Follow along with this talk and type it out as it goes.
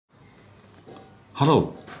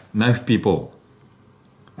Hello, knife people.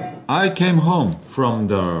 I came home from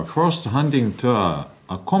the first hunting tour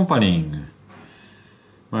accompanying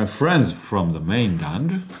my friends from the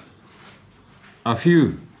mainland a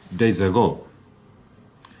few days ago.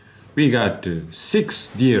 We got 6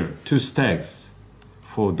 deer, 2 stags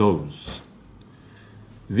for those.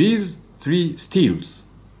 These 3 steers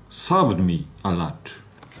served me a lot.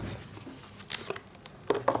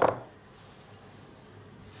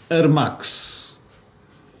 Air Max.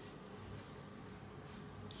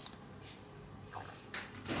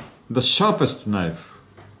 The sharpest knife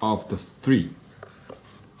of the 3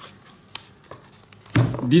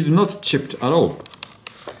 did not chip at all.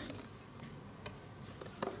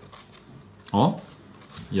 Oh,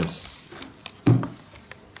 yes.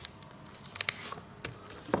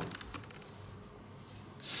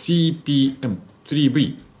 CPM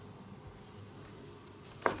 3V,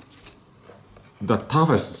 the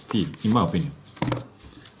toughest steel in my opinion.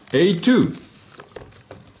 A2,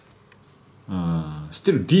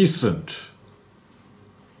 still decent,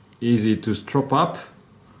 easy to strap up,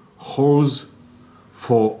 holds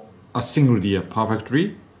for a single deer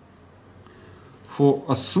perfectly. For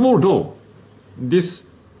a small dog, this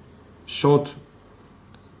short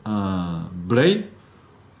blade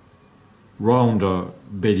round the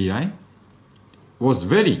belly line was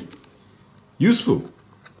very useful.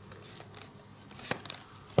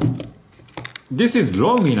 This is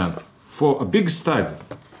long enough for a big style,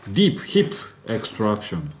 deep hip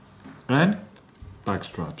extraction and back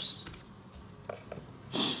straps.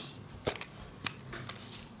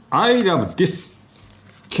 I love this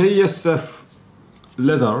KSF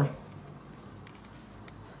leather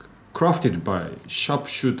crafted by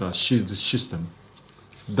sharpshooter sheath system,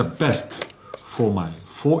 the best for my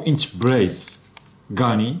 4-inch blades,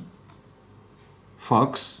 gunny,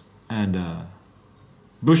 fox and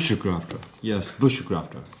bushcrafter. Yes,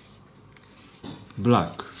 bushcrafter.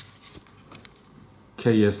 Black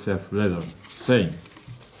KSF leather, same.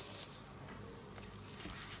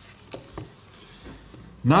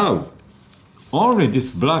 Now, only this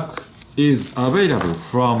black is available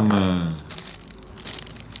from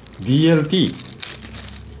DLT.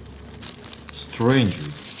 Strangely,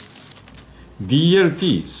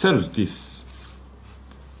 DLT sells this.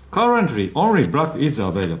 Currently, only black is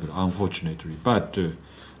available, unfortunately, but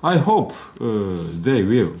I hope they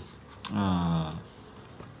will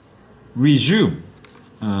resume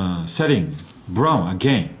selling brown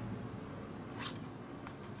again.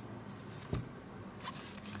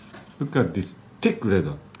 Look at this thick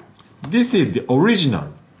leather. This is the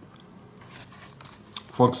original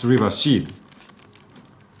Fox River sheath.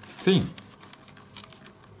 Thin,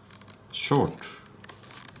 short,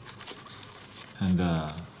 and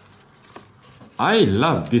I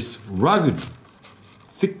love this rugged,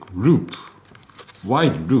 thick loop,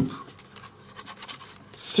 wide loop,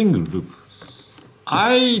 single loop.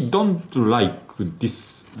 I don't like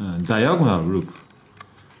this diagonal loop,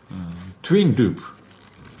 twin loop.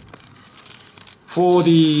 For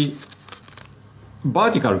the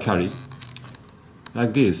vertical carry,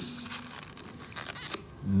 like this,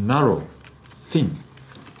 narrow, thin,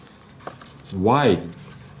 wide,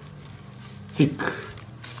 thick,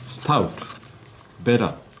 stout,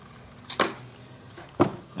 better.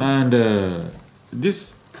 And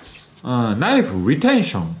this knife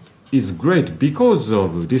retention is great because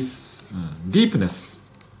of this deepness.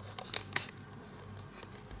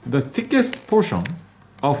 The thickest portion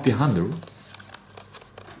of the handle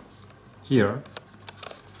here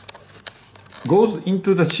goes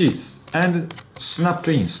into the sheath and snapped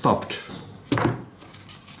in, stopped.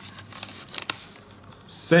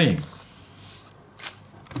 Same.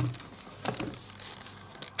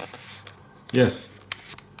 Yes,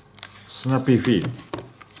 snappy feel.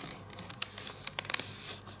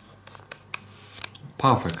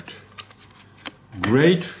 Perfect.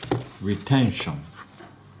 Great retention.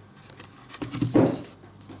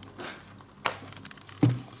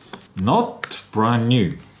 Not brand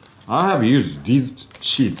new. I have used this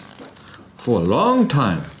sheath for a long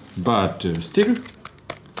time, but still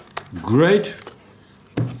great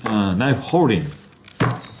knife holding.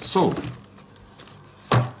 So,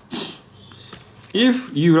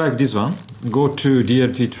 if you like this one, go to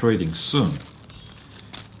DLT trading soon.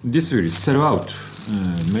 This will sell out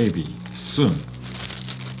maybe soon.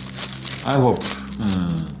 I hope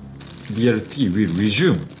DLT will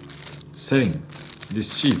resume selling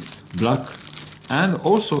this sheath, black and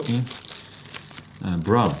also in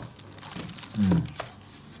brown.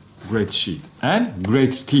 Great sheath and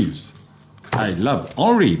great steels. I love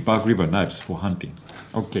only Back River knives for hunting.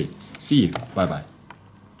 Okay, see you. Bye bye.